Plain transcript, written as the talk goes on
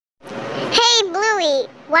Hey,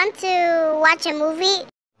 want to watch a movie?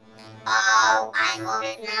 Oh, I hope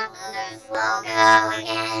it's not Luther's logo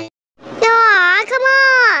again. Aw, come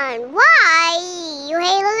on! Why? You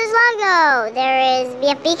hate Lulu's logo. There is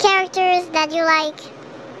BFB characters that you like.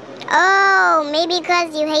 Oh, maybe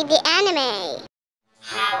because you hate the anime.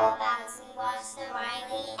 How about we watch the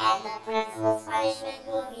Riley and the Principal's Punishment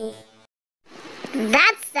movie?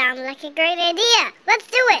 That sounds like a great idea. Let's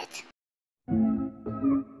do it.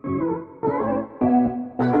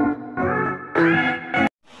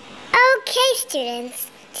 Okay,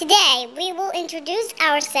 students. Today we will introduce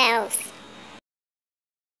ourselves.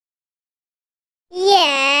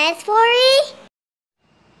 Yes, Fori?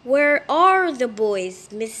 Where are the boys,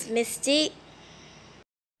 Miss Misty?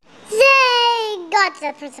 They got to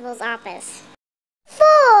the principal's office.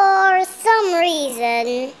 For some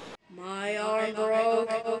reason. My arm broke.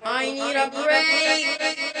 I need a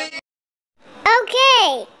break.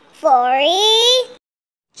 Okay, Fori,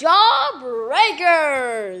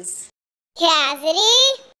 Jawbreakers!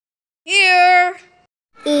 Cassidy, Here!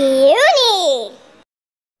 Uni,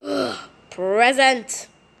 Present!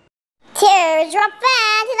 Teardrop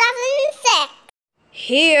Fan 2006,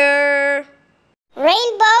 Here!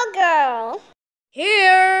 Rainbow Girl,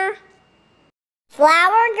 Here!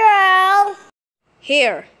 Flower Girl.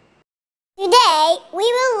 Here! Today we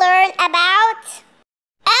will learn about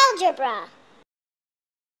algebra.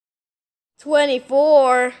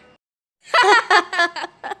 24.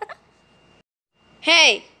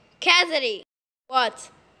 Hey, Cassidy! What?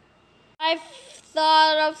 I've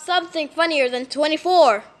thought of something funnier than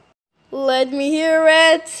 24. Let me hear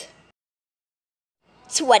it.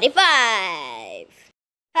 25.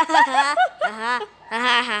 Ha ha ha ha ha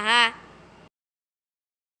ha ha.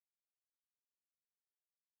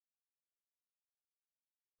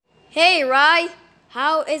 Hey, Rye,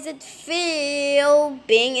 how is it feel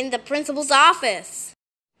being in the principal's office?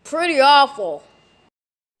 Pretty awful.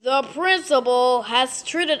 The principal has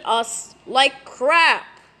treated us like crap.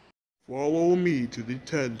 Follow me to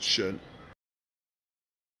detention.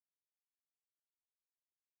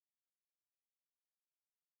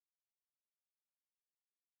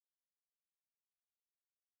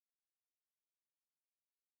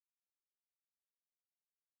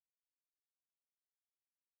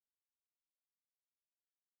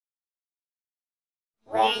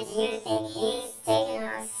 Where do you think he's taking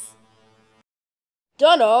us?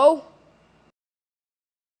 Dunno.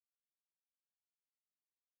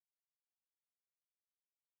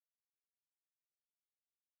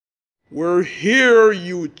 We're here,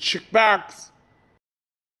 you chickbacks.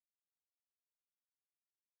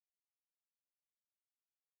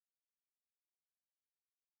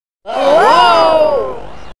 Whoa!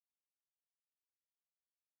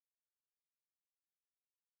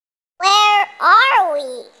 Where are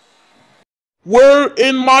we? We're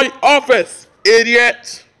in my office,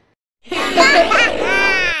 idiot.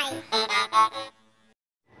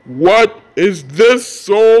 What is this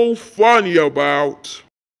so funny about?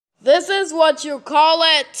 This is what you call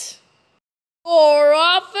it. For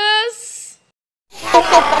office?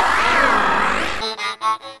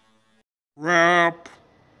 Crap.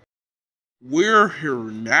 We're here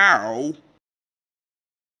now.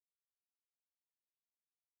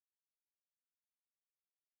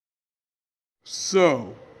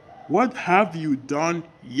 So, what have you done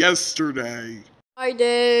yesterday? I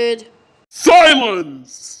did.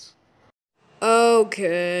 Silence!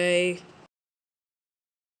 Okay.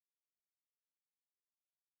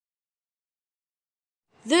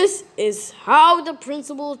 This is how the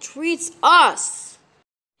principal treats us.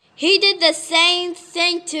 He did the same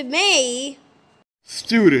thing to me.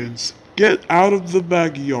 Students, get out of the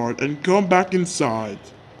backyard and come back inside.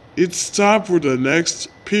 It's time for the next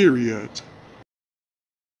period.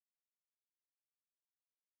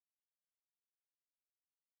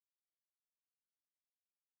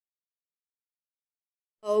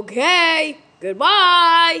 Okay,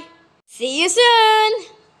 goodbye. See you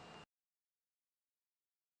soon.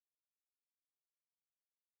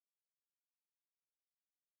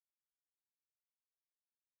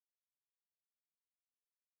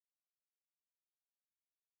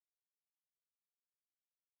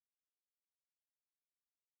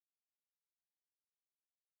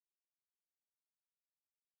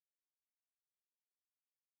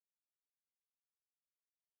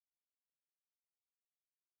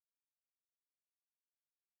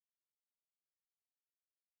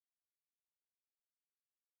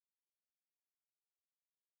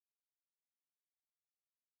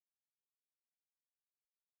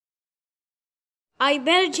 I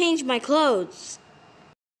better change my clothes.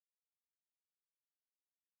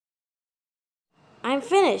 I'm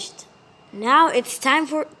finished. Now it's time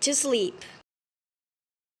to sleep.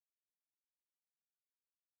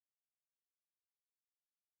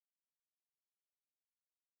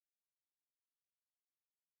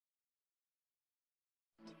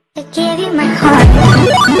 I give you my heart.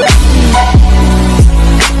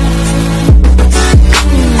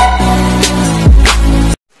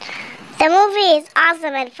 The movie is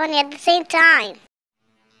awesome and funny at the same time.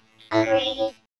 Agreed.